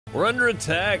We're under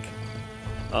attack.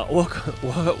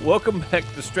 Welcome back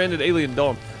to Stranded Alien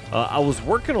Dawn. I was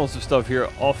working on some stuff here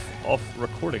off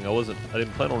recording. I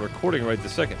didn't plan on recording right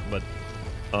this second, but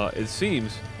it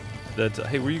seems that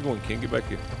hey, where you going, King? Get back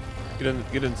here.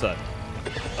 Get inside.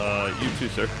 You too,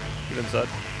 sir. Get inside.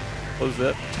 Close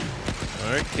that.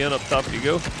 All right, Ken, up top you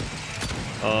go.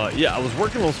 Yeah, I was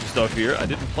working on some stuff here. I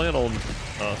didn't plan on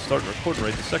starting recording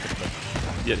right this second, but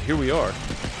yet here we are.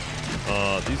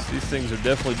 These things are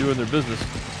definitely doing their business.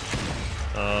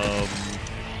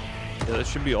 Yeah, that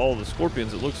should be all the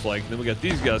scorpions, it looks like. And then we got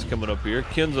these guys coming up here.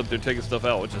 Ken's up there taking stuff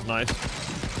out, which is nice.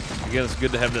 Again, it's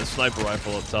good to have that sniper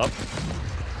rifle up top.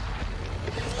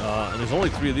 And there's only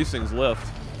 3 of these things left.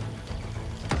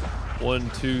 1,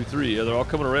 2, 3. Yeah, they're all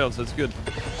coming around, so that's good.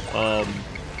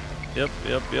 Yep.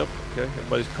 Okay,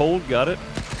 everybody's cold. Got it.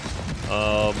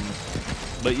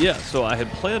 But yeah, so I had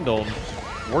planned on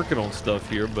working on stuff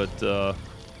here, but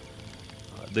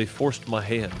they forced my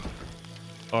hand.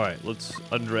 All right, let's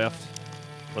undraft.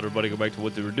 Let everybody go back to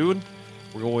what they were doing.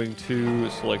 We're going to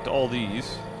select all these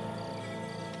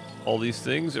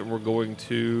things, and we're going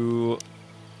to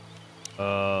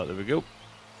there we go.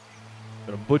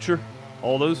 Gonna butcher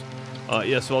all those.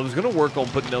 Yeah, so I was gonna work on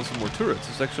putting down some more turrets.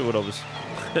 That's actually what I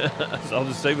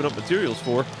was saving up materials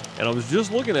for, and I was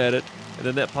just looking at it, and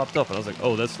then that popped up, and I was like,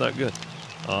 oh, that's not good.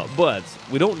 But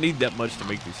we don't need that much to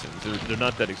make these things. They're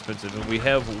not that expensive, and we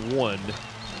have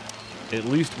at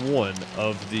least one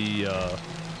of the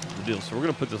deals. So we're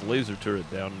going to put this laser turret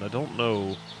down, and I don't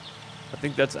know. I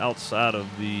think that's outside of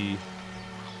the.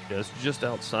 Yeah, it's just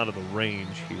outside of the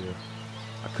range here.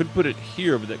 I could put it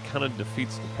here, but that kind of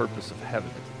defeats the purpose of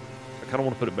having it. I kind of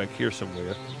want to put it back here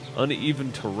somewhere.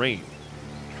 Uneven terrain.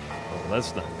 Oh,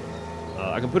 that's not good.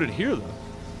 I can put it here though,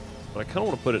 but I kind of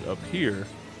want to put it up here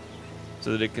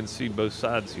so that it can see both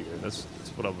sides here. That's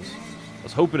what I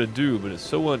was hoping to do, but it's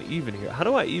so uneven here. How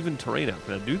do I even terrain out?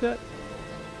 Can I do that?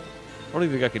 I don't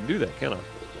even think I can do that, can I?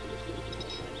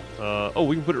 Oh,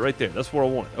 we can put it right there. That's where I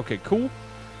want it. Okay, cool.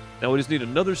 Now we just need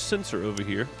another sensor over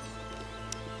here.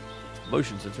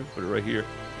 Motion sensor. Put it right here.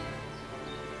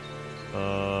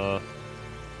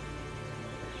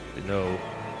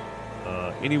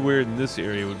 Anywhere in this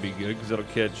area would be good because that'll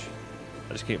catch.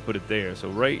 I just can't put it there. So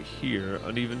right here,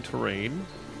 uneven terrain.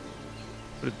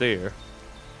 Put it there.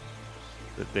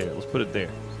 Put it there. Let's put it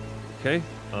there. Okay.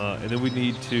 And then we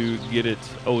need to get it.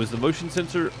 Oh, is the motion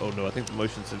sensor? Oh no, I think the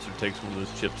motion sensor takes one of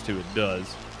those chips too. It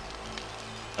does.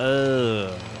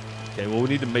 Okay. Well, we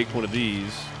need to make one of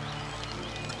these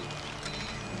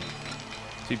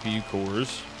CPU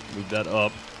cores. Move that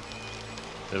up.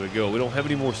 There we go. We don't have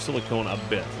any more silicone, I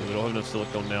bet. We don't have enough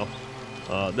silicone now.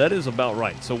 That is about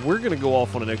right. So we're going to go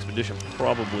off on an expedition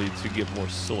probably to get more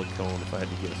silicone, if I had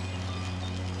to guess.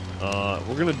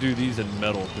 We're going to do these in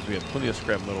metal because we have plenty of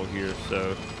scrap metal here.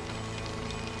 So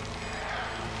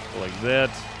like that.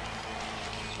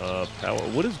 Power.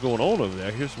 What is going on over there?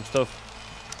 I hear some stuff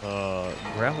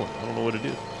growling. I don't know what it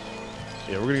is.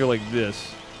 Yeah, we're going to go like this.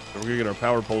 So we're going to get our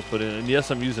power poles put in. And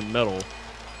yes, I'm using metal.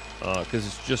 Because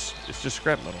it's just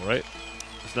scrap metal, right?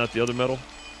 It's not the other metal.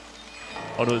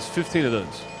 Oh no, it's 15 of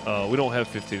those. We don't have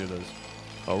 15 of those.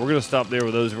 We're gonna stop there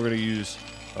with those. We're gonna use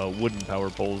wooden power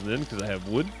poles then, because I have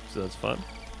wood, so that's fine.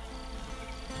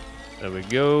 There we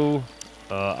go.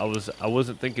 I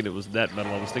wasn't thinking it was that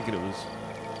metal. I was thinking it was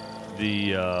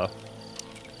the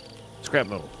scrap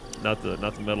metal, not the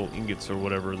metal ingots or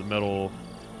whatever. The metal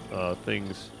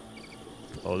things.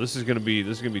 Oh, this is gonna be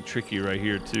tricky right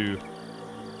here too.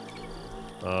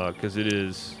 Because it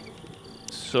is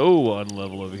so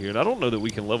unlevel over here. And I don't know that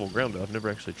we can level ground, though. I've never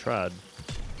actually tried,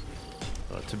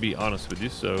 to be honest with you.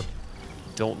 So,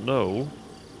 don't know.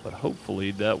 But hopefully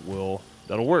that'll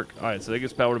work. All right, so that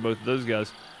gets power to both of those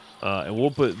guys. And we'll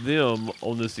put them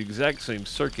on this exact same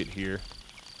circuit here,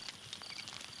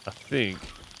 I think.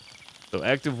 So,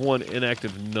 active 1,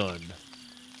 inactive none.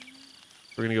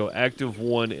 We're going to go active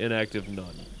 1, inactive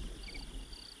none.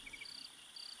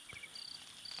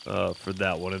 For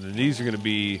that one, and then these are going to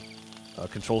be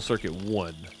control circuit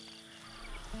 1.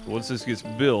 Once this gets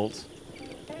built,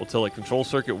 we'll tell it control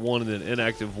circuit 1 and then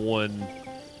inactive 1,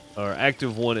 or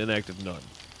active 1, inactive none.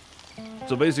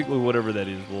 So basically, whatever that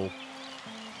is, we'll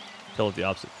tell it the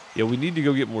opposite. Yeah, we need to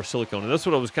go get more silicone, and that's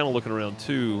what I was kind of looking around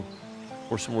too,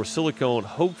 for some more silicone.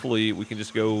 Hopefully, we can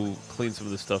just go clean some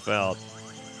of this stuff out.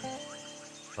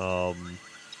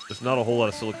 There's not a whole lot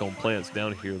of silicone plants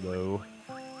down here, though.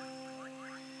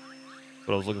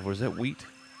 What I was looking for. Is that wheat?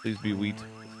 Please be wheat.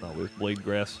 It's not with blade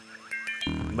grass.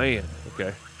 Man,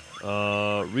 okay.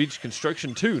 Reach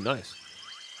construction 2. Nice.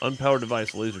 Unpowered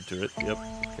device laser turret. Yep.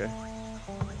 Okay.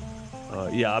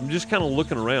 Yeah, I'm just kind of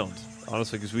looking around.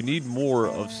 honestly, because we need more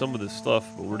of some of this stuff,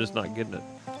 but we're just not getting it.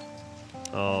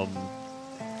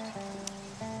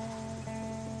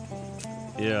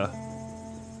 Yeah,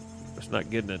 just not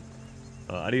getting it.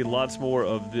 I need lots more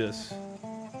of this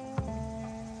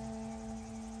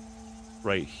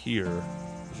right here.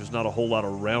 There's just not a whole lot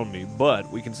around me,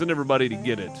 but we can send everybody to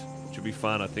get it, which will be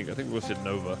fine, I think. I think we'll send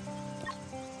Nova.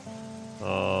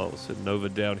 Let's send Nova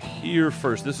down here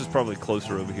first. This is probably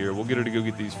closer over here. We'll get her to go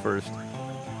get these first.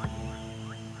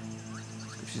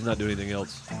 If she's not doing anything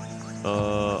else.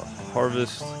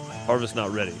 Harvest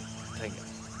not ready. Dang it.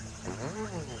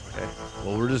 Okay.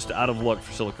 Well, we're just out of luck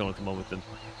for silicone at the moment then.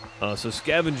 So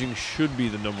scavenging should be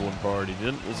the #1 priority.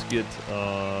 Then let's get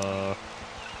to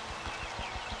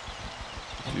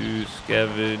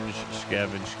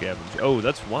scavenge. Oh,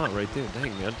 that's why right there.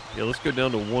 Dang, man. Yeah, let's go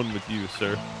down to 1 with you,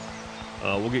 sir.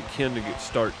 We'll get Ken to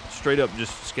start straight up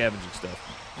just scavenging stuff.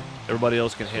 Everybody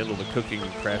else can handle the cooking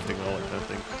and crafting and all that kind of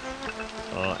thing.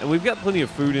 And we've got plenty of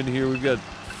food in here. We've got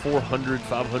 400,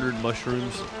 500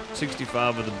 mushrooms,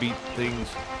 65 of the beet things,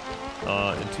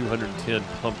 and 210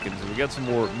 pumpkins. And we got some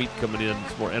more meat coming in,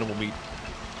 some more animal meat.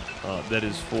 That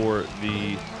is for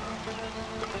the,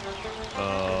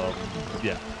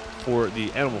 for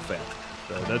the animal fat.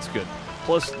 So that's good.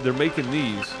 Plus, they're making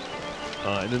these.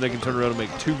 And then they can turn around and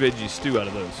make 2 veggie stew out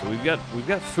of those. So we've got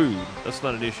food. That's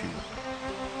not an issue.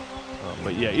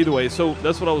 But yeah, either way. So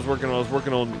that's what I was working on. I was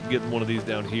working on getting one of these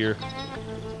down here.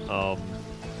 And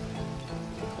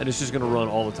it's just going to run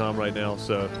all the time right now.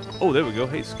 So, oh, there we go.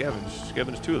 Hey,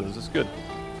 scavenge 2 of those. That's good.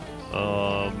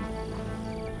 Where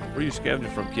are you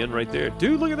scavenging from, Ken? Right there.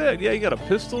 Dude, look at that. Yeah, he got a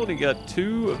pistol and he got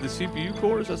 2 of the CPU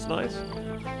cores. That's nice.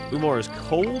 Umar is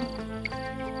cold.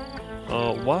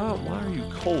 Why are you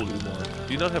cold, Umar?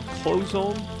 Do you not have clothes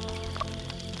on?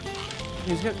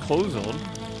 He's got clothes on.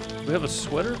 We have a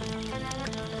sweater?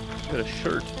 We got a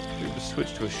shirt. We have to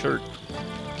switch to a shirt.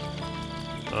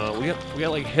 We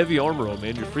got like heavy armor on,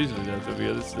 man. You're freezing to death over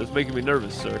here. That's making me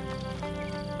nervous, sir.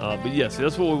 But yeah, see,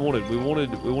 that's what we wanted. We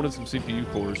wanted some CPU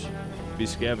cores to be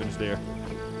scavenged there.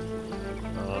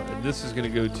 And this is going to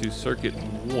go to circuit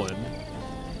 1.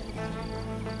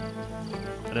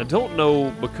 And I don't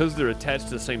know, because they're attached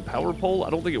to the same power pole, I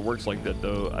don't think it works like that,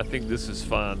 though. I think this is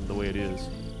fine the way it is.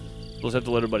 We'll just have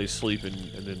to let everybody sleep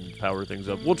and then power things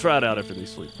up. We'll try it out after they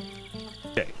sleep.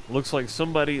 Okay, looks like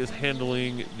somebody is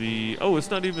handling the... Oh, it's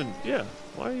not even... Yeah,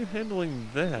 why are you handling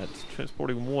that?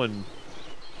 Transporting 1.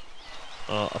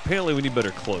 Apparently we need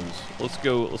better clothes. Let's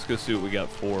go see what we got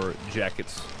for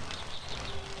jackets.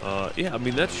 Yeah, I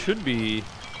mean, that should be...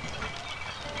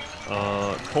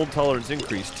 cold tolerance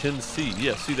increase, 10C.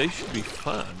 Yeah, see, they should be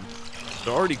fine.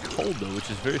 They're already cold, though, which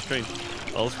is very strange.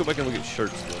 Let's go back and look at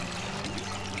shirts, then.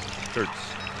 Shirts.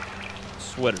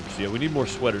 Sweaters. Yeah, we need more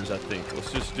sweaters, I think.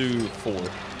 Let's just do 4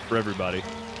 for everybody.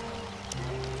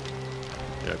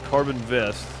 Yeah, carbon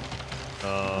vest.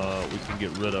 We can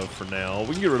get rid of for now.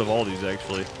 We can get rid of all these,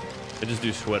 actually. And just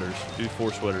do sweaters. Do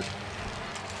 4 sweaters.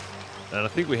 And I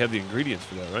think we have the ingredients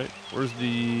for that, right? Where's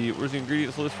the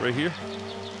ingredients list? Right here?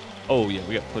 Oh, yeah,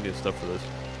 we got plenty of stuff for this.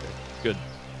 Okay,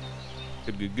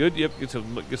 good. Yep, get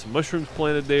some mushrooms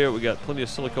planted there. We got plenty of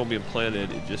silicone being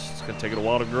planted. It's going to take it a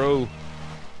while to grow.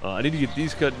 I need to get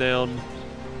these cut down.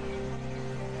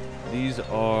 These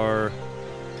are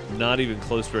not even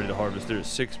close to ready to harvest. They're at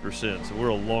 6%, so we're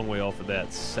a long way off of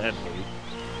that, sadly.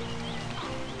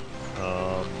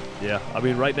 Yeah, I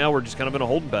mean, right now we're just kind of in a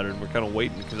holding pattern. We're kind of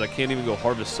waiting because I can't even go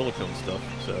harvest silicone stuff.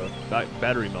 So,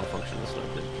 battery malfunction. That's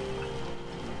not good.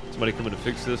 Somebody coming to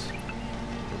fix this?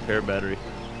 Repair battery.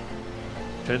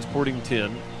 Transporting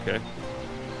 10. Okay.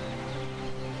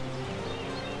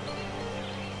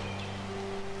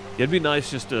 It'd be nice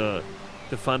just to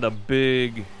find a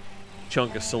big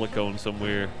chunk of silicone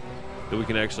somewhere that we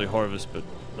can actually harvest, but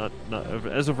not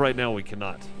as of right now we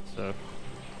cannot. So,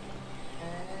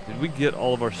 did we get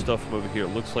all of our stuff from over here?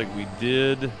 It looks like we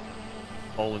did.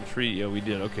 Fallen tree. Yeah, we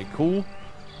did. Okay, cool.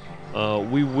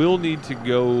 We will need to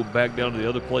go back down to the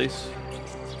other place.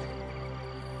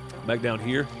 Back down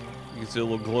here. You can see a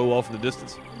little glow off in the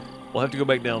distance. We'll have to go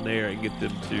back down there and get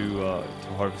them to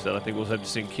harvest that. I think we'll have to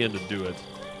send Ken to do it.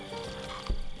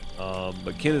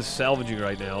 But Ken is salvaging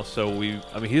right now, so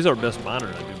I mean, he's our best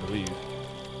miner, I do believe.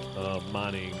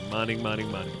 Mining.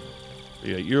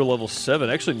 Yeah, you're level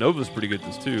 7. Actually, Nova's pretty good at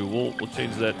this, too. We'll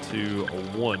change that to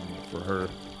a 1 for her.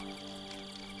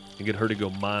 And get her to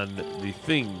go mine the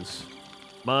things.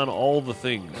 Mine all the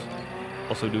things.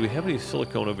 Also, do we have any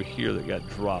silicone over here that got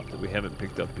dropped that we haven't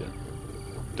picked up yet?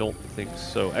 Don't think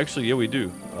so. Actually, yeah, we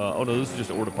do. Oh, no, this is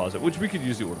just ore deposit, which we could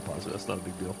use the ore deposit. That's not a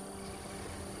big deal.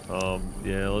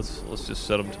 Yeah, let's just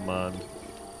set them to mine.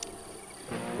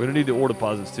 We're gonna need the ore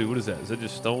deposits too. What is that? Is that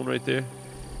just stone right there?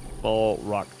 Small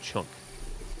rock chunk.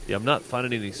 Yeah, I'm not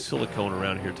finding any silicone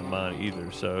around here to mine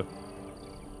either, so.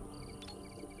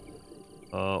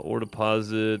 Ore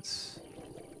deposits.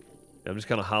 Yeah, I'm just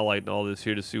kind of highlighting all this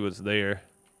here to see what's there.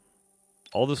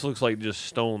 All this looks like just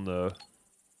stone, though.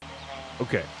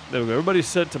 Okay, there we go. Everybody's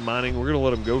set to mining. We're going to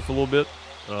let them go for a little bit.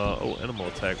 Oh, animal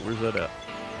attack. Where's that at?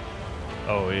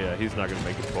 Oh, yeah, he's not going to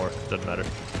make it far. Doesn't matter.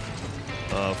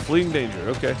 Fleeing danger.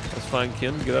 Okay, that's fine,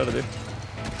 Ken. Get out of there.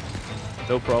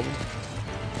 No problem.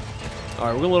 All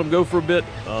right, we're going to let them go for a bit.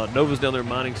 Nova's down there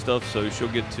mining stuff, so she'll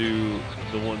get to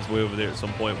the ones way over there at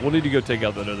some point. We'll need to go take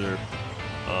out that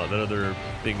other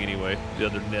thing anyway, the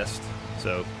other nest.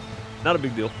 So, not a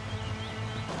big deal.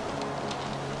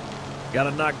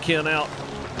 Gotta knock Ken out.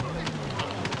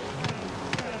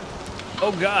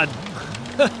 Oh, God.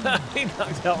 He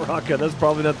knocked out Rocka. That's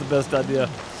probably not the best idea.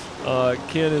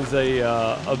 Ken is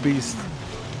a beast.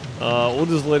 We'll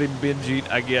just let him binge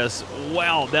eat, I guess.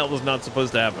 Wow, that was not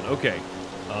supposed to happen. Okay.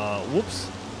 Whoops.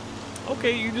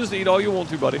 Okay, you just eat all you want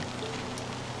to, buddy.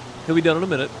 He'll be done in a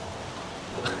minute.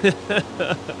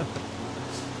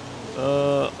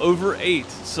 Over 8.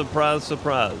 Surprise,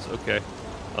 surprise. Okay.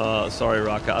 Sorry,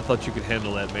 Rocka. I thought you could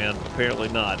handle that, man. Apparently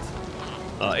not.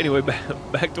 Anyway,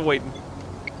 back to waiting.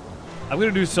 I'm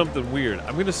going to do something weird.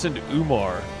 I'm going to send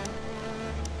Umar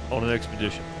on an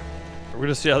expedition. We're going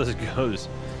to see how this goes.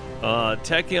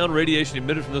 Tachyon radiation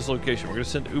emitted from this location. We're going to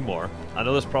send Umar. I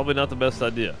know that's probably not the best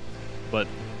idea, but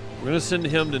we're going to send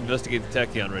him to investigate the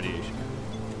tachyon radiation.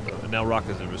 And now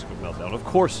Rocka's at risk of meltdown. Of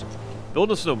course,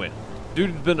 building a snowman.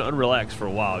 Dude's been unrelaxed for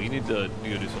a while. You need to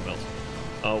go do something else.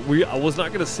 I was not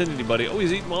going to send anybody. Oh,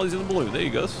 he's eating while he's in the balloon. There you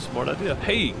go. That's a smart idea.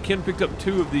 Hey, Ken picked up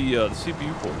 2 of the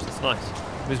CPU cores. That's nice.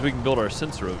 Means we can build our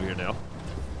sensor over here now.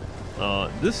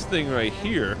 This thing right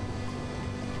here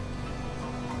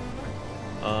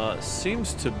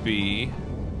seems to be.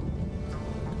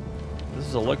 This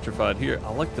is electrified here.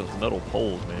 I like those metal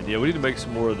poles, man. Yeah, we need to make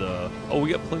some more of the. Oh, we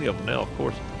got plenty of them now, of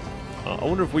course. I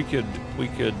wonder if we could.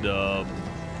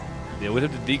 Yeah, we'd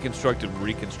have to deconstruct it and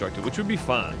reconstruct it, which would be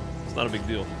fine. It's not a big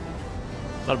deal.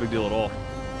 Not a big deal at all.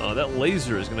 That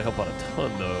laser is going to help out a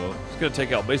ton, though. It's going to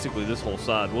take out basically this whole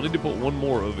side. We'll need to put one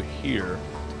more over here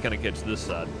to kind of catch this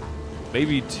side.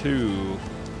 Maybe 2.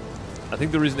 I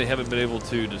think the reason they haven't been able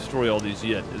to destroy all these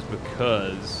yet is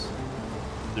because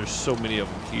there's so many of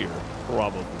them here,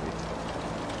 probably.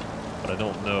 But I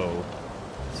don't know.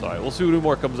 Sorry, we'll see what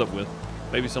Umar comes up with.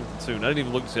 Maybe something soon. I didn't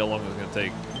even look to see how long it was going to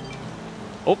take.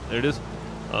 Oh, there it is.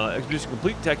 Expedition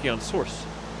complete, tachyon source.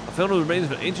 I found the remains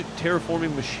of an ancient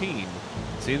terraforming machine.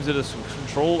 It seems that as some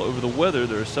control over the weather,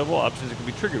 there are several options that can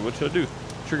be triggered. What should I do?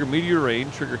 Trigger meteor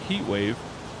rain, trigger heat wave,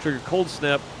 trigger cold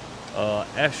snap,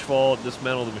 ashfall,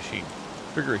 dismantle the machine.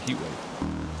 Trigger a heat wave.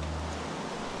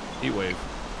 Heat wave.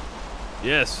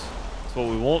 Yes, that's what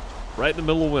we want. Right in the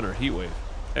middle of winter, heat wave.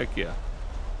 Heck yeah.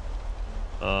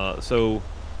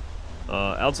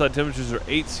 Outside temperatures are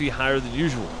 8°C higher than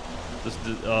usual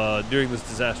during this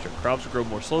disaster. Crops grow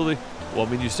more slowly. Well, I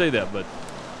mean, you say that, but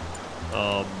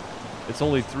it's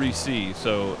only 3°C,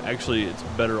 so actually it's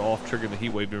better off triggering the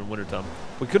heat wave during wintertime.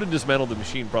 We could have dismantled the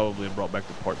machine probably and brought back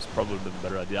the parts. Probably would have been a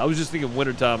better idea. I was just thinking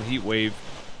wintertime, heat wave,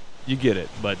 you get it.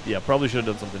 But yeah, probably should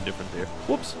have done something different there.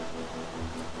 Whoops.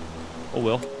 Oh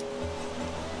well.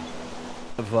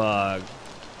 I've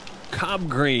cob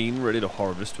grain ready to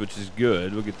harvest, which is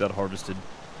good. We'll get that harvested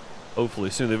hopefully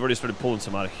soon. They've already started pulling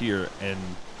some out of here, and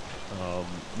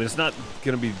but it's not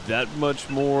going to be that much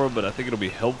more, but I think it'll be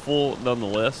helpful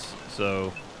nonetheless.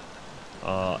 So,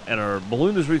 and our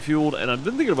balloon is refueled, and I've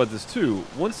been thinking about this too.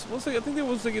 Once they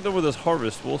get over this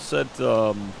harvest, we'll set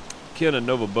Ken and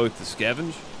Nova both to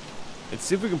scavenge and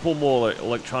see if we can pull more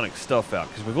electronic stuff out,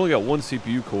 because we've only got 1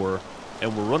 CPU core,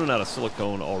 and we're running out of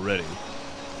silicone already.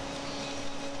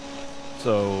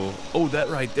 So, oh, that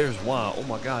right there's why. Oh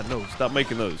my God, no! Stop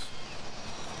making those.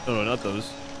 No, not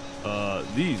those.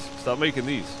 These. Stop making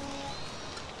these.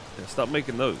 Yeah, stop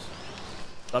making those.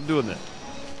 Stop doing that.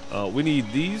 We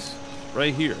need these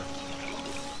right here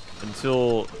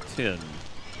until 10.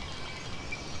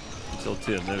 Until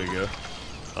 10. There we go.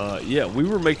 Yeah, we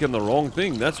were making the wrong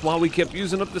thing. That's why we kept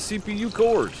using up the CPU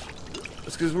cores.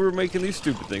 That's because we were making these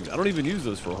stupid things. I don't even use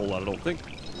those for a whole lot, I don't think.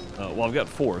 Well, I've got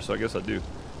 4, so I guess I do.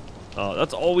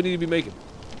 That's all we need to be making.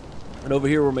 And over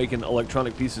here, we're making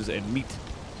electronic pieces and meat.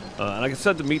 And I can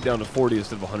set the meat down to 40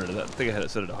 instead of 100. I think I had it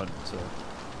set at 100.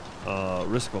 So,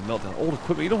 risk of a meltdown. Old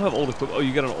equipment. You don't have old equipment. Oh,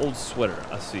 you got an old sweater.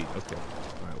 I see. Okay.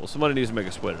 All right. Well, somebody needs to make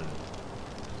a sweater.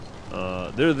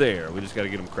 They're there. We just got to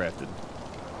get them crafted.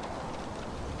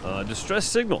 Distress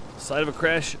signal. Site of a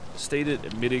crash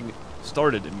stated emitting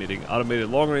started emitting automated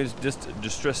long-range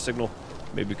distress signal.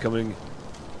 It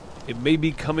may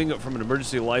be coming from an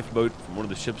emergency lifeboat from one of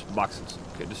the ship's boxes.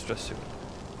 Okay, distress signal.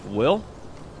 Well,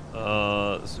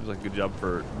 this seems like a good job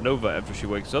for Nova after she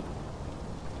wakes up.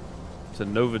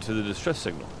 Send Nova to the distress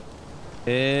signal.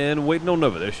 And waiting on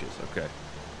Nova. There she is. Okay.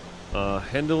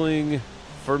 Handling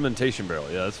fermentation barrel.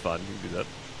 Yeah, that's fine. You can do that.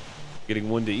 Getting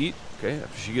one to eat. Okay,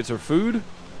 after she gets her food,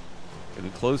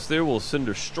 getting close there, we'll send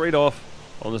her straight off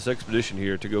on this expedition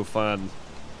here to go find.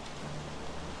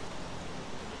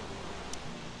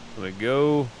 Let me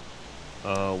go.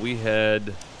 We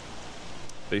had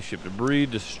spaceship debris,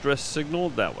 distress signal.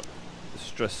 That one.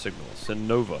 Distress signal. Send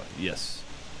Nova. Yes.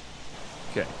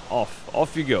 Okay,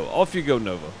 off you go. Off you go,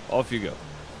 Nova. Off you go.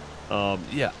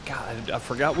 Yeah, God, I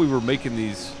forgot we were making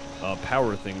these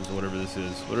power things, or whatever this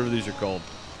is. Whatever these are called.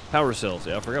 Power cells.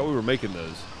 Yeah, I forgot we were making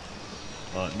those.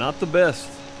 Not the best.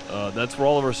 That's where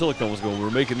all of our silicone was going. We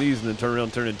were making these and then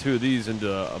turning 2 of these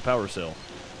into a power cell,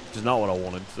 which is not what I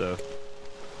wanted, so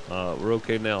we're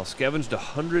okay now. Scavenged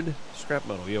 100 scrap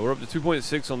metal. Yeah, we're up to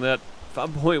 2.6 on that.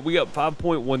 We got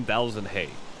 5.1 thousand hay.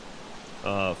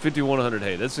 5,100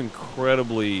 hay. That's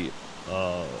incredibly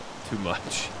too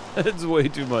much. That's way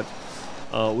too much.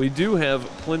 We do have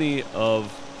plenty of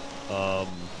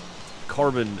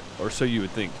carbon, or so you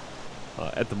would think,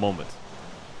 at the moment.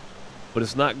 But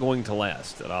it's not going to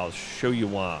last, and I'll show you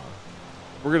why.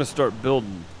 We're going to start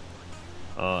building,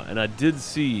 and I did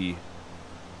see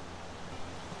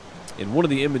in one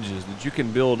of the images that you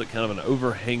can build kind of an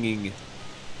overhanging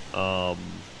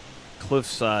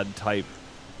cliffside type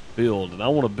build, and I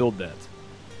want to build that.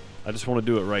 I just want to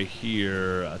do it right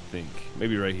here, I think.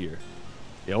 Maybe right here.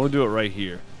 Yeah, I want to do it right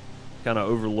here. Kind of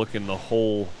overlooking the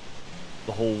whole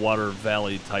water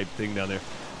valley type thing down there.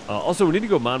 Also, we need to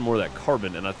go mine more of that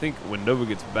carbon, and I think when Nova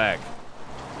gets back,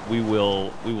 we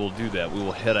will do that. We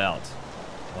will head out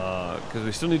because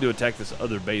we still need to attack this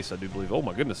other base, I do believe. Oh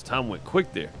my goodness, time went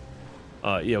quick there.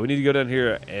 Yeah, we need to go down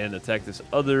here and attack this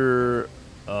other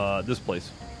this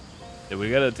place. Yeah, we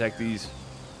gotta attack these,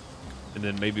 and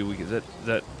then maybe we can. Is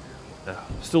that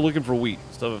still looking for wheat?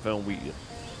 Still haven't found wheat yet.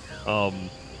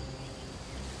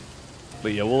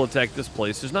 But yeah, we'll attack this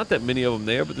place. There's not that many of them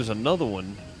there, but there's another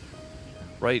one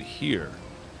right here.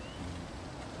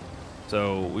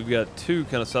 So we've got 2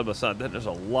 kind of side by side. Then there's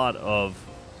a lot of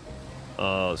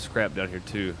scrap down here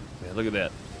too. Man, look at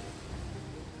that.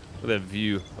 Look at that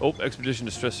view. Oh, expedition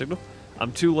distress signal.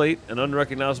 I'm too late. An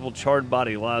unrecognizable charred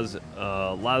body lies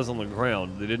on the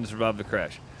ground. They didn't survive the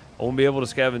crash. I won't be able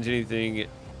to scavenge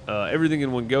everything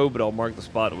in one go, but I'll mark the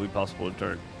spot it will be possible to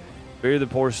turn. Bury the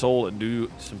poor soul and do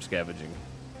some scavenging.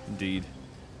 Indeed.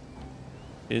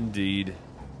 Indeed.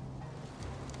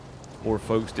 Poor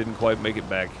folks didn't quite make it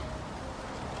back.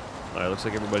 Alright, looks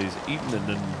like everybody's eating and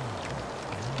then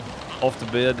off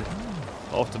to bed.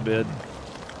 Off to bed.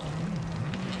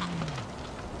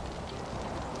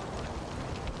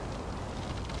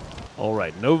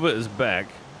 Alright, Nova is back.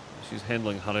 She's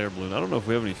handling hot air balloon. I don't know if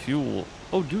we have any fuel.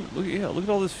 Oh, dude, look at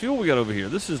all this fuel we got over here.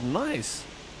 This is nice.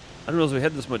 I didn't realize we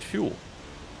had this much fuel.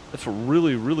 That's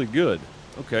really, really good.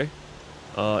 Okay.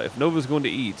 If Nova's going to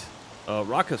eat,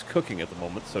 Raka's cooking at the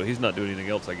moment, so he's not doing anything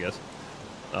else, I guess.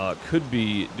 Could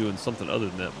be doing something other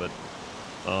than that, but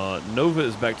Nova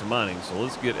is back to mining, so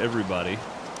let's get everybody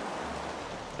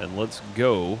and let's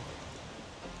go.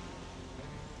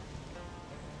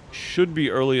 Should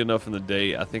be early enough in the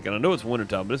day, I think, and I know it's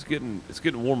wintertime, but it's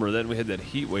getting warmer. Then we had that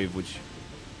heat wave, which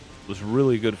was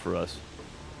really good for us.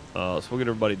 So we'll get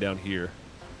everybody down here.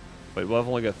 Wait, well, I've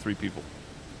only got 3 people.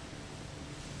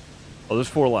 Oh, there's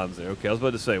 4 lines there. Okay, I was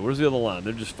about to say, where's the other line?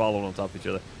 They're just following on top of each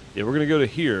other. Yeah, we're gonna go to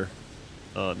here.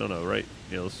 No, right?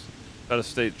 Yeah, let's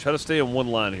try to stay in one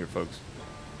line here, folks.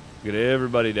 Get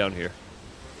everybody down here,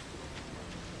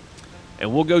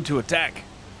 and we'll go to attack.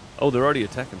 Oh, they're already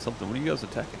attacking something. What are you guys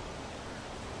attacking?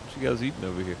 What you guys eating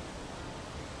over here?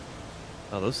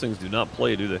 Oh, those things do not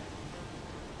play, do they?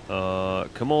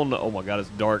 Come on. Oh my God, it's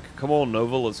dark. Come on,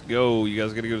 Nova, let's go. You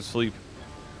guys gotta go to sleep.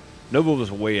 Nova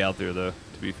was way out there, though,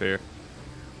 to be fair.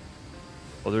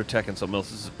 Oh, they're attacking something else.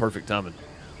 This is perfect timing.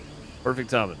 Perfect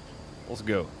timing. Let's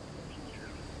go.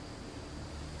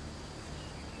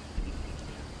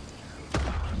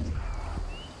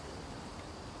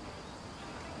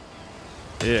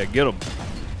 Yeah, get them.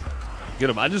 Get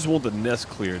them. I just want the nest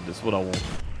cleared. That's what I want.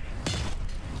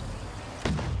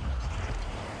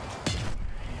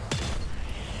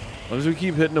 As long as we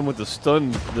keep hitting them with the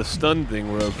stun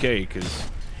thing, we're okay, because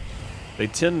they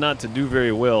tend not to do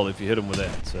very well if you hit them with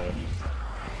that, so.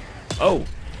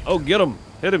 Oh, get him.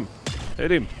 Hit him.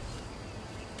 Hit him.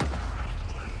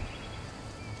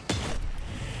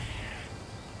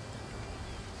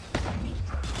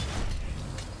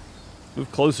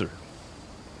 Move closer.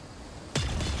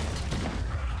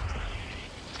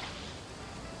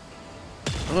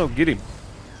 I don't know, get him.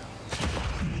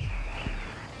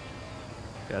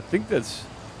 Yeah, I think is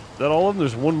that all of them?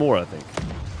 There's one more, I think.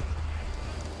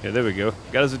 Yeah, there we go.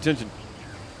 Got his attention.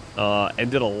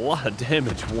 And did a lot of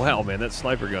damage. Wow, man, that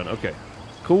sniper gun. Okay,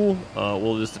 cool.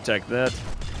 We'll just attack that.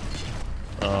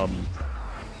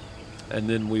 And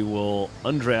then we will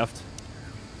undraft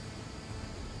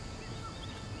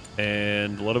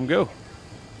and let him go.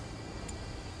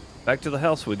 Back to the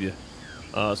house with you.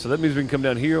 So that means we can come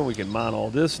down here and we can mine all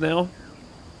this now.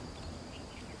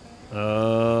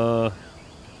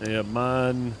 Yeah,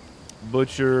 mine,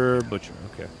 butcher.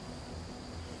 Okay.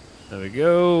 There we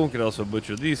go. We can also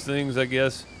butcher these things, I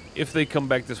guess, if they come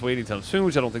back this way anytime soon,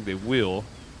 which I don't think they will.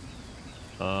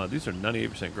 These are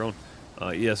 98% grown.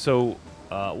 Yeah, so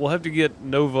we'll have to get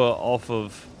Nova off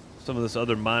of some of this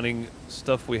other mining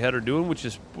stuff we had her doing, which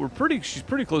is she's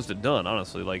pretty close to done,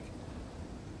 honestly. Like,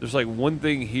 there's like one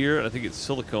thing here, and I think it's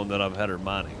silicone that I've had her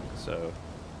mining. So,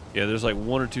 yeah, there's like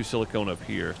 1 or 2 silicone up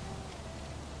here.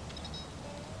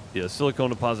 Yeah, silicone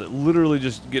deposit. Literally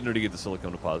just getting her to get the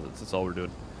silicone deposits. That's all we're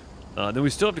doing. Then we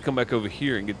still have to come back over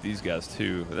here and get these guys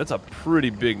too. That's a pretty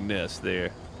big nest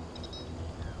there.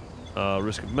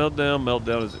 Risk of meltdown.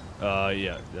 Meltdown is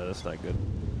yeah, that's not good.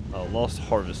 Lost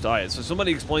harvest. All right, so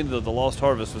somebody explained that the lost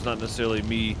harvest was not necessarily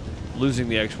me losing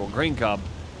the actual grain cob.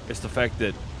 It's the fact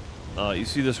that you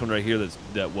see this one right here.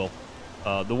 The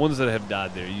ones that have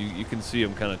died there, you can see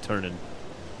them kind of turning.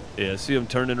 Yeah, see them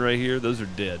turning right here. Those are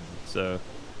dead. So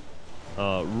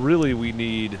really, we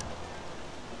need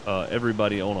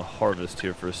everybody on a harvest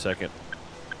here for a second.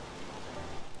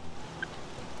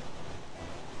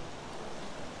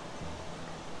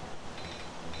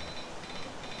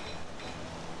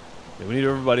 Yeah, we need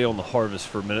everybody on the harvest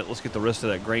for a minute. Let's get the rest of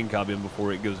that grain cob in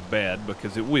before it goes bad,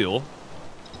 because it will.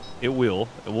 It will,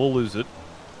 and we'll lose it.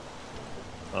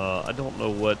 I don't know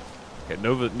what. Okay,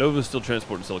 Nova's still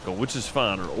transporting silicone, which is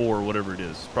fine, or ore, whatever it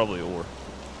is. It's probably ore.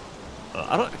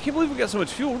 I can't believe we got so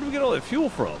much fuel. Where did we get all that fuel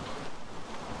from?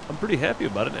 I'm pretty happy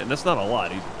about it, and that's not a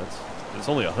lot either. It's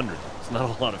only 100. It's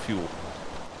not a lot of fuel.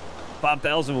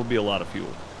 5,000 will be a lot of fuel.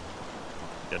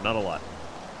 Yeah, not a lot.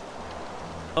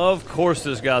 Of course,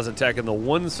 this guy's attacking the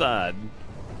one side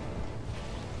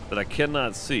that I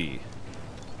cannot see.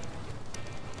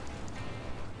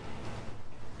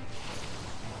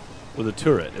 With a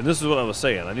turret. And this is what I was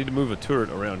saying. I need to move a turret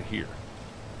around here.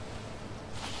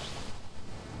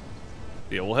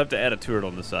 Yeah, we'll have to add a turret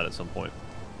on this side at some point.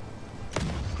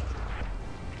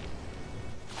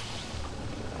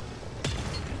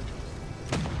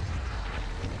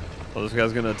 Oh, this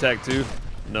guy's gonna attack too?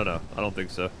 No, I don't think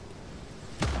so.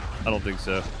 I don't think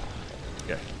so.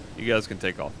 Okay, you guys can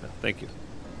take off now. Thank you.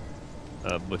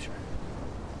 Butcher.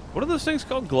 What are those things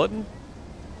called? Glutton?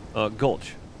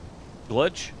 Gulch.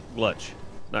 Glutch? Glutch.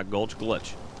 Not gulch,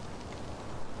 glutch.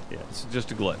 Yeah, it's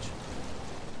just a glutch.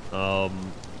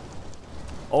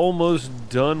 Almost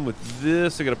done with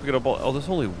this. I gotta pick it up all. Oh, there's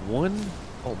only one?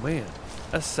 Oh, man.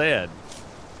 That's sad.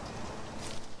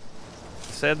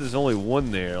 It's sad there's only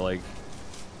one there. Like,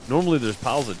 normally there's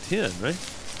piles of 10, right?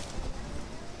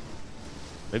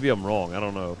 Maybe I'm wrong. I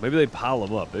don't know. Maybe they pile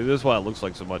them up. Maybe that's why it looks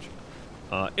like so much.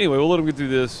 Anyway, we'll let them get through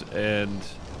this and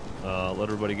let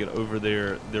everybody get over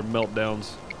their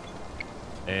meltdowns.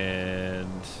 And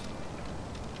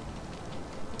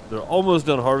they're almost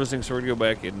done harvesting, so we're going to go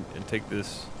back and take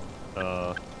this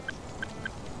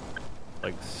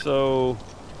like so.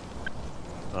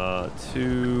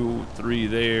 2, 3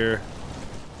 there.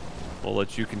 We'll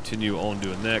let you continue on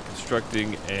doing that,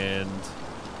 constructing and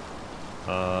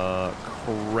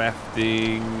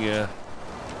crafting.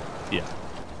 Yeah,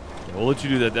 we'll let you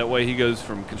do that. That way he goes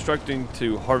from constructing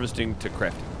to harvesting to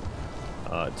crafting,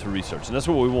 to research. And that's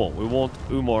what we want. We want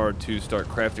Umar to start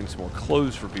crafting some more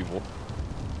clothes for people.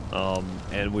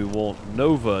 And we want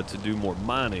Nova to do more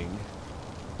mining,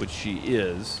 which she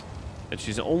is. And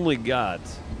she's only got...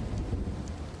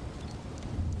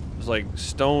 There's like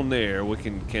stone there. We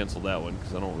can cancel that one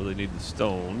because I don't really need the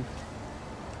stone.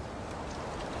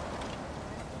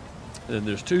 And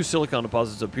there's 2 silicon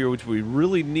deposits up here, which we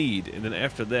really need. And then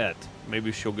after that,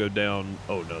 maybe she'll go down.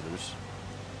 Oh, no, there's...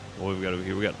 What we've got over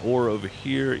here? We got ore over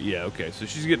here. Yeah, okay. So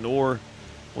she's getting ore.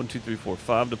 1, 2, 3, 4,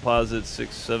 5 deposits.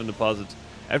 6, 7 deposits.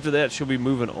 After that, she'll be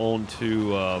moving on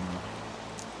to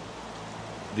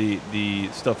the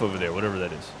stuff over there, whatever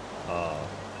that is.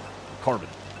 Carbon.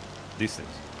 These things.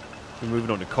 We're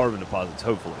moving on to carbon deposits,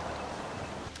 hopefully.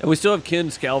 And we still have Ken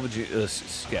scavenging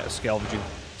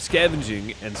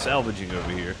and salvaging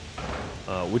over here,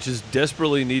 which is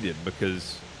desperately needed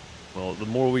because, well, the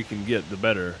more we can get, the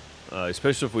better.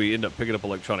 especially if we end up picking up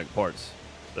electronic parts.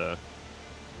 So,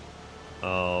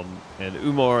 and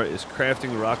Umar is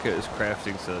crafting, Raka is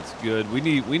crafting, so that's good. We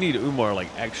need Umar like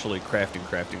actually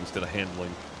crafting instead of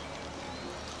handling.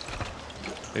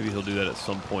 Maybe he'll do that at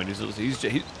some point.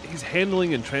 He's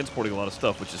handling and transporting a lot of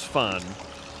stuff, which is fine.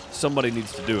 Somebody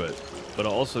needs to do it, but I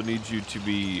also need you to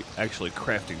be actually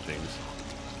crafting things.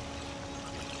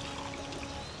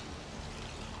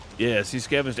 Yes, he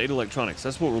scavenged 8 electronics.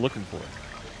 That's what we're looking for.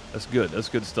 That's good. That's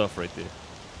good stuff right there.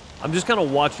 I'm just kind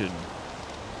of watching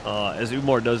as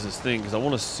Umar does his thing because I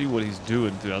want to see what he's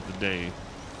doing throughout the day.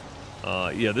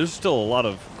 Yeah, there's still a lot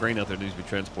of grain out there that needs to be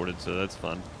transported, so that's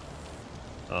fun.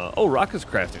 Oh, Raka's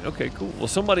crafting. Okay, cool. Well,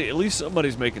 at least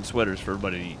somebody's making sweaters for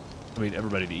everybody to eat. I mean,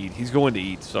 everybody to eat. He's going to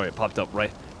eat. Sorry, it popped up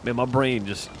right. Man, my brain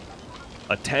just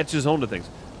attaches onto things.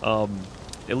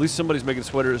 At least somebody's making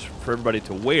sweaters for everybody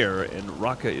to wear, and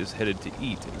Raka is headed to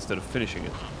eat instead of finishing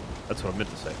it. That's what I meant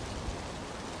to say.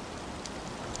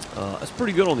 That's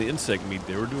pretty good on the insect meat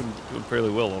there. We're doing fairly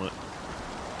well on it.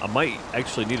 I might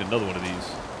actually need another one of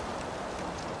these.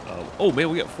 Oh, man,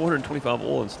 we got 425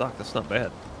 oil in stock. That's not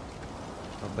bad.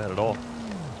 Not bad at all.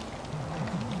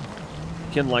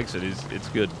 Ken likes it. It's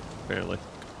good, apparently.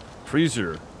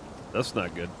 Freezer. That's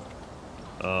not good.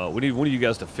 We need one of you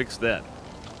guys to fix that.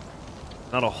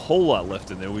 Not a whole lot left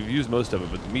in there. We've used most of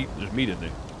it, but there's meat in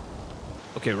there.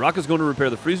 Okay, Raka's going to repair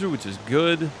the freezer, which is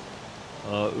good.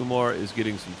 Umar is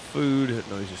getting some food.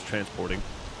 No, he's just transporting.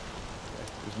 Okay.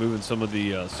 He's moving some of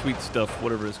the sweet stuff,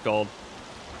 whatever it's called.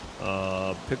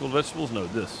 Pickled vegetables? No,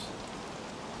 this.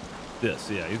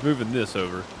 This, yeah, he's moving this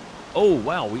over. Oh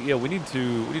wow, we need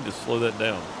to slow that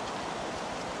down.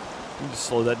 We need to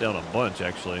slow that down a bunch,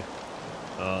 actually.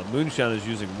 Moonshine is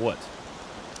using what?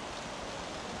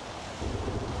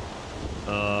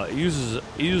 It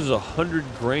uses 100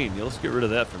 grain. Yeah, let's get rid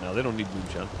of that for now. They don't need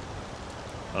moonshine.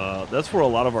 That's where a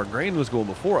lot of our grain was going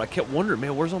before. I kept wondering,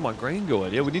 man, where's all my grain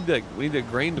going? Yeah, we need that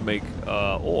grain to make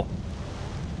oil.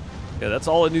 Yeah, that's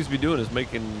all it needs to be doing is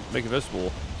making vegetable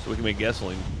oil, so we can make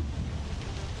gasoline.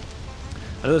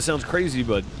 I know that sounds crazy,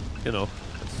 but, you know,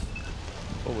 that's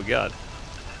what we got.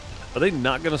 Are they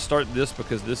not going to start this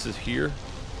because this is here?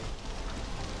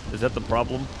 Is that the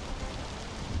problem?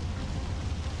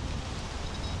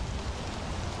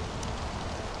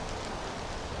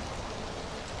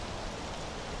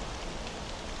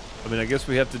 I mean, I guess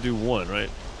we have to do one, right?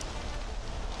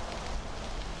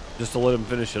 Just to let them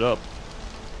finish it up.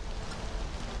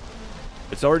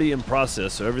 It's already in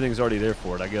process, so everything's already there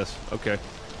for it, I guess. Okay.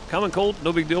 Common cold,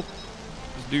 no big deal.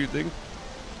 Just do your thing.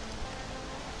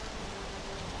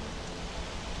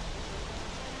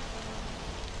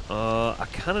 I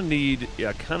kind of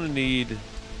need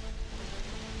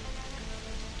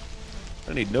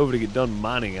Nova to get done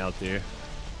mining out there.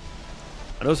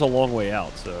 I know it's a long way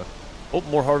out, so. Oh,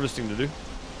 more harvesting to do.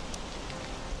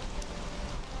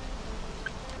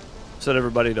 Set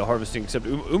everybody to harvesting except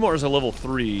Umar's a level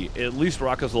 3, at least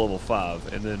Raka's a level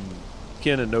 5, and then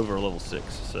Ken and Nova are level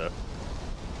 6, so.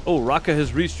 Oh, Raka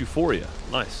has reached Euphoria.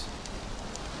 Nice.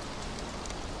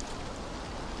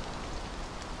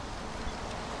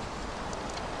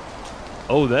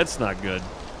 Oh, that's not good.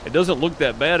 It doesn't look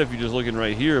that bad if you're just looking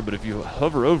right here, but if you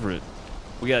hover over it,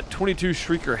 we got 22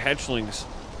 Shrieker hatchlings,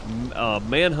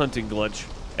 manhunting glutch,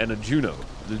 and a Juno.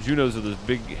 The Junos are those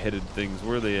big-headed things.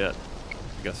 Where are they at? I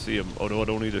think I see them. Oh, no, I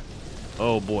don't need to.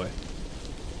 Oh, boy.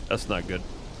 That's not good.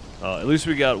 At least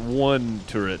we got one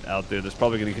turret out there that's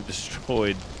probably going to get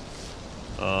destroyed.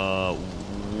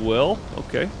 Well,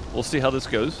 okay. We'll see how this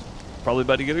goes. Probably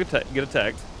about to get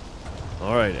attacked.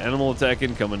 All right, animal attack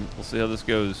incoming. We'll see how this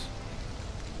goes.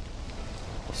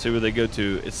 We'll see where they go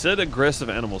to. It said aggressive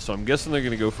animals, so I'm guessing they're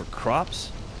going to go for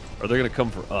crops, or they're going to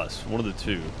come for us. One of the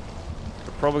two.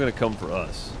 They're probably going to come for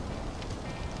us.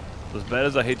 As bad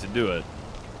as I hate to do it,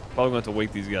 probably going to have to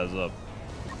wake these guys up.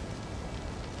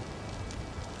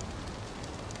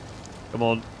 Come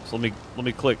on, so let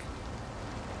me click.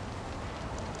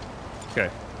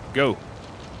 Okay, go.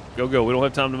 Go, go. We don't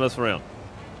have time to mess around.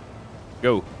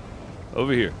 Go.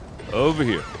 Over here. Over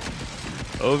here.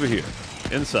 Over here.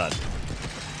 Inside.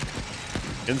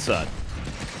 Inside.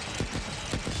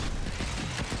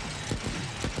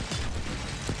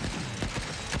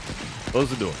 Close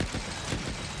the door.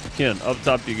 Ken, up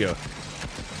top you go.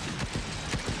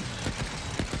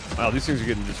 Wow, these things are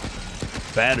getting just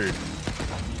battered.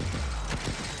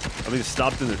 I mean,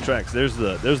 stopped in their tracks. There's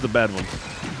the bad one.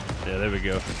 Yeah, there we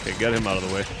go. Okay, got him out of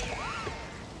the way.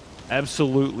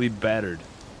 Absolutely battered.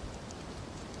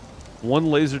 One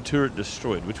laser turret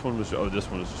destroyed. Which one was? Oh, this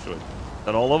one was destroyed. Is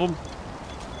that all of them?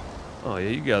 Oh yeah,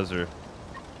 you guys are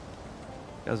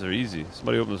easy.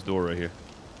 Somebody open this door right here.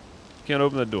 can't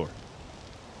open that door.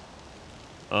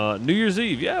 New Year's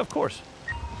Eve. Yeah, of course.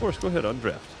 Of course, go ahead,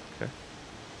 undraft. Okay.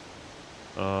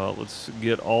 Let's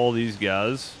get all these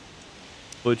guys.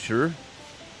 Butcher.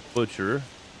 Butcher.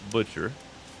 Butcher.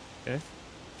 Okay.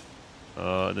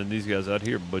 And then these guys out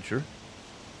here, Butcher.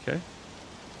 Okay.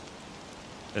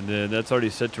 And then that's already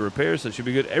set to repair, so it should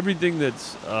be good. Everything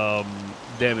that's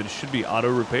damaged should be auto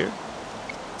repair.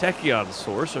 Tachyon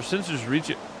source.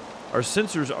 Our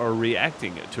sensors are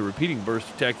reacting to repeating bursts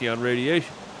of tachyon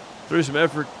radiation. Through some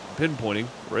effort pinpointing,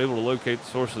 we're able to locate the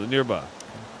source of the nearby.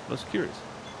 That's curious.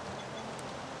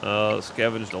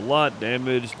 Scavenged a lot.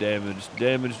 Damaged, damaged,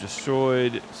 damaged,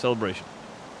 destroyed. Celebration.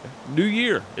 Okay. New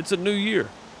year. It's a new year.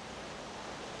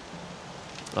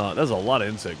 That's a lot of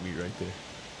insect meat right there.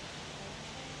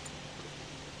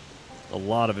 A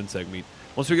lot of insect meat.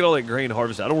 Once we get all that grain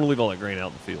harvested, I don't want to leave all that grain out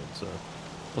in the field. So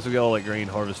once we get all that grain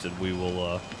harvested, we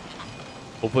will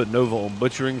we'll put Nova on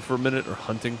butchering for a minute, or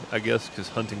hunting, I guess, because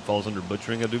hunting falls under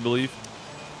butchering, I do believe.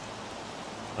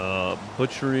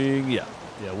 Butchering, yeah,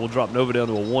 we'll drop Nova down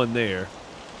to a 1 there,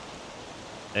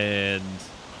 and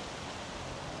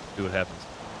see what happens.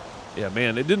 Yeah,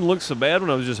 man, it didn't look so bad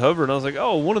when I was just hovering. I was like,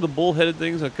 oh, one of the bull-headed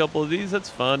things, a couple of these, that's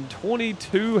fine.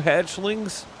 22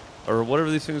 hatchlings. Or whatever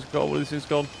these things are called. What are these things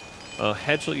called?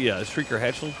 Hatchling? Yeah, a streaker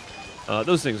hatchling.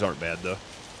 Those things aren't bad, though.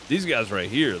 These guys right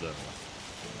here, though.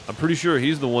 I'm pretty sure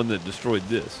he's the one that destroyed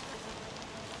this.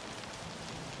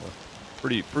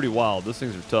 Pretty wild. Those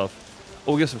things are tough.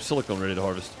 Oh, we got some silicone ready to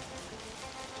harvest.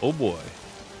 Oh, boy.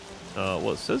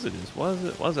 Well, it says it is. Why is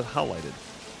it highlighted?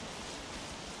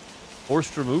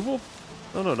 Forced removal?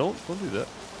 No, don't do that.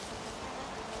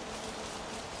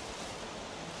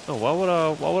 Oh, why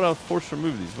would I force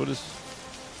remove these?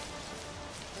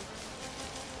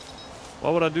 Why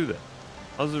would I do that?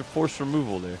 How's there forced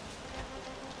removal there?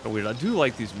 Oh, weird. I do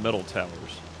like these metal towers,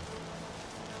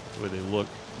 the way they look,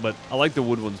 but I like the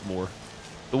wood ones more.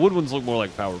 The wood ones look more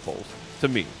like power poles to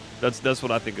me. That's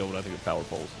what I think of when I think of power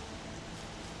poles.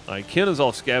 All right, Ken is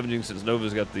off scavenging since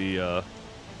Nova's got the.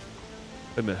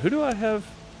 Wait a minute, who do I have?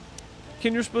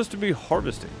 Ken, you're supposed to be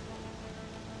harvesting.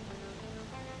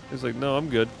 He's like, no, I'm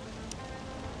good.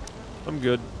 I'm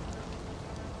good.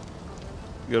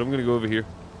 Good, I'm going to go over here.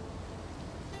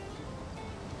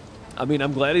 I mean,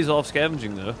 I'm glad he's off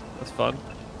scavenging, though. That's fun.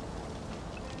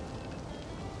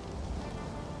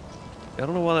 I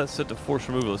don't know why that's set to force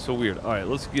removal. It's so weird. All right,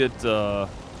 let's get,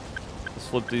 let's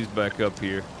flip these back up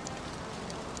here.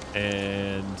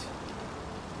 And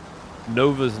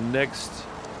Nova's next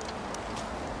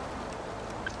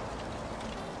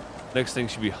thing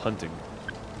should be hunting.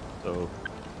 So,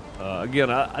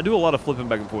 again, I do a lot of flipping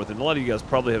back and forth, and a lot of you guys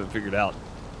probably haven't figured out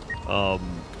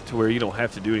to where you don't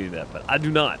have to do any of that, but I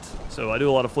do not. So I do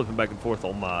a lot of flipping back and forth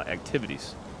on my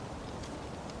activities.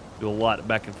 Do a lot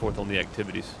back and forth on the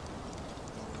activities.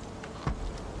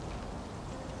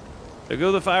 There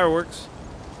go the fireworks.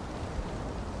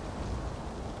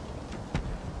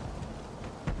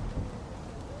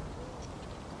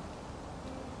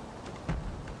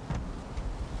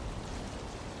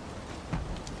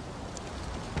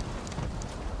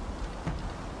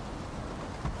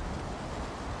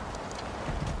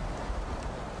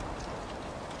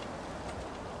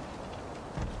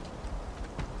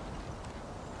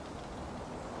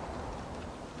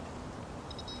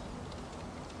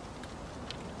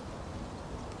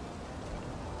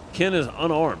 Ken is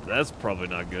unarmed. That's probably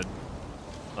not good.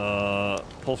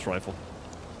 Pulse rifle.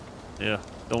 Yeah,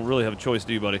 don't really have a choice,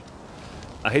 do you, buddy?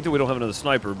 I hate that we don't have another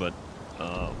sniper, but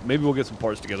maybe we'll get some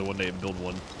parts together one day and build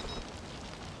one.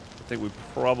 I think we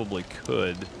probably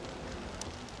could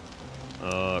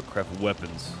craft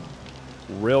weapons.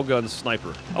 Railgun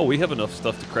sniper. Oh, we have enough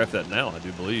stuff to craft that now, I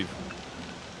do believe.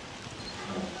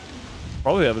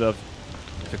 Probably have enough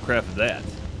to craft that.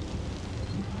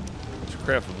 Let's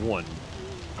craft one.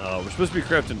 We're supposed to be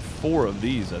crafting 4 of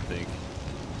these, I think.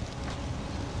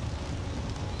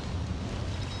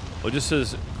 Well, it just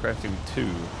says crafting 2.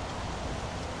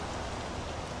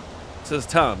 It says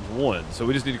times 1, so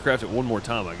we just need to craft it one more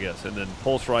time, I guess. And then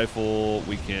pulse rifle,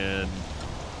 we can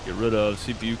get rid of.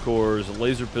 CPU cores, a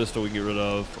laser pistol we can get rid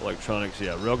of. Electronics,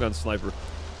 yeah, railgun sniper.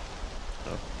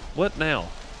 What now?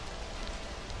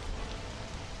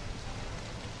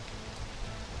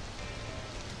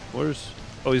 Where's...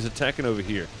 Oh, he's attacking over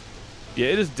here. Yeah,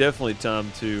 it is definitely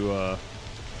time to,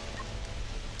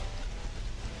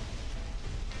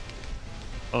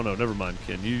 Oh, no, never mind,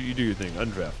 Ken. You do your thing.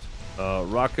 Undraft.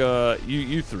 Raka,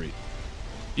 you 3.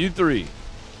 You 3.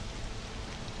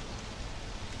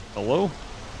 Hello?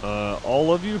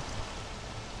 All of you?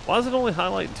 Why is it only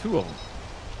highlighting 2 of them?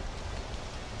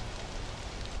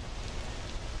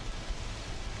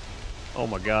 Oh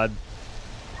my god.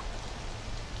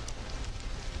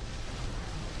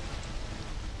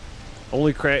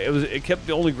 It kept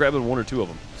only grabbing one or two of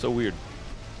them. So weird.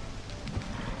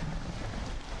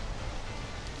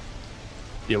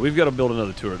 Yeah, we've got to build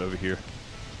another turret over here.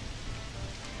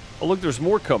 Oh look, there's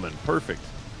more coming. Perfect.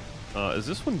 Is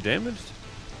this one damaged?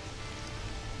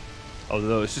 Oh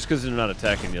no, it's just because they're not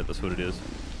attacking yet. That's what it is.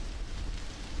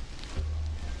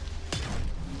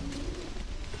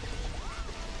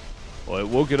 Well, it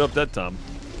woke it up that time.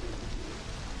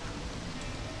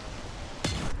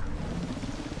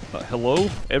 Hello,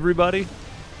 everybody?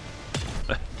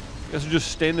 You guys are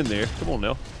just standing there. Come on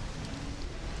now.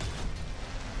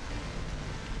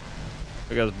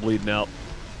 That guy's bleeding out.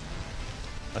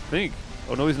 I think.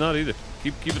 Oh no, he's not either.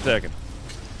 Keep attacking.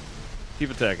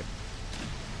 Keep attacking.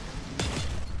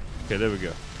 Okay, there we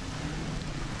go.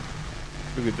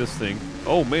 Look at this thing.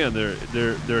 Oh man,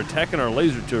 they're attacking our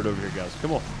laser turret over here, guys.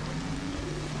 Come on.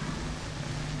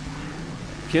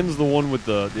 Ken's the one with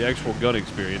the actual gun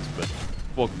experience, but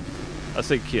well, I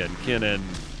say Ken and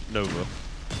Nova.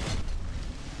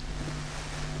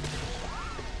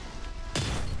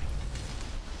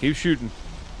 Keep shooting.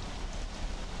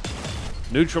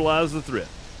 Neutralize the threat.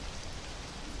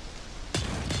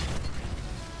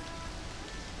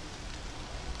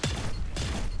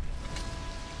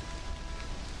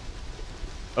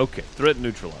 Okay, threat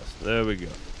neutralized. There we go.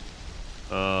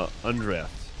 Undraft.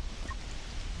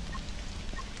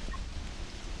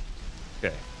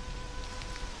 Okay.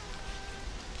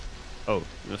 Oh, I'm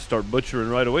gonna start butchering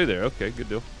right away there. Okay, good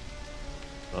deal.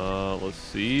 Let's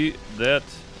see that,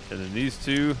 and then these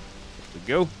two. There we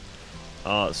go.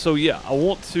 So yeah, I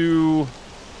want to.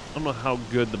 I don't know how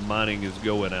good the mining is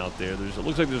going out there. It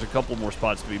looks like there's a couple more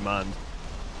spots to be mined,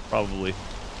 probably.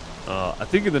 I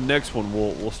think in the next one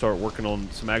we'll start working on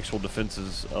some actual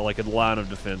defenses, like a line of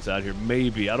defense out here.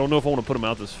 Maybe. I don't know if I want to put them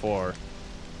out this far.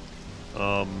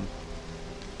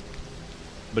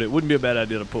 But it wouldn't be a bad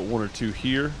idea to put one or two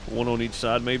here, one on each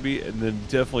side maybe, and then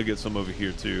definitely get some over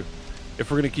here too, if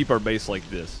we're going to keep our base like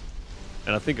this.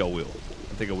 And I think I will.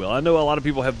 I know a lot of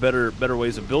people have better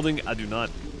ways of building. I do not.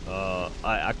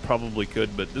 I probably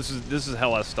could, but this is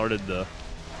how I started the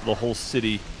whole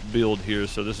city build here.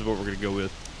 So this is what we're going to go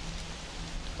with.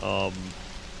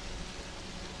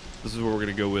 This is what we're going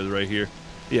to go with right here.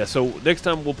 Yeah. So next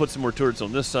time we'll put some more turrets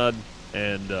on this side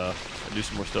and do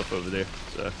some more stuff over there.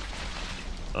 So.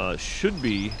 Should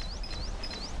be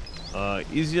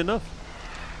easy enough.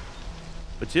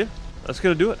 But yeah, that's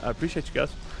going to do it. I appreciate you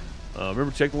guys.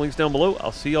 Remember to check the links down below.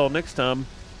 I'll see y'all next time.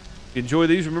 If you enjoy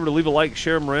these, remember to leave a like,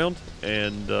 share them around,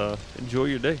 and enjoy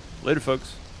your day. Later,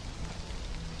 folks.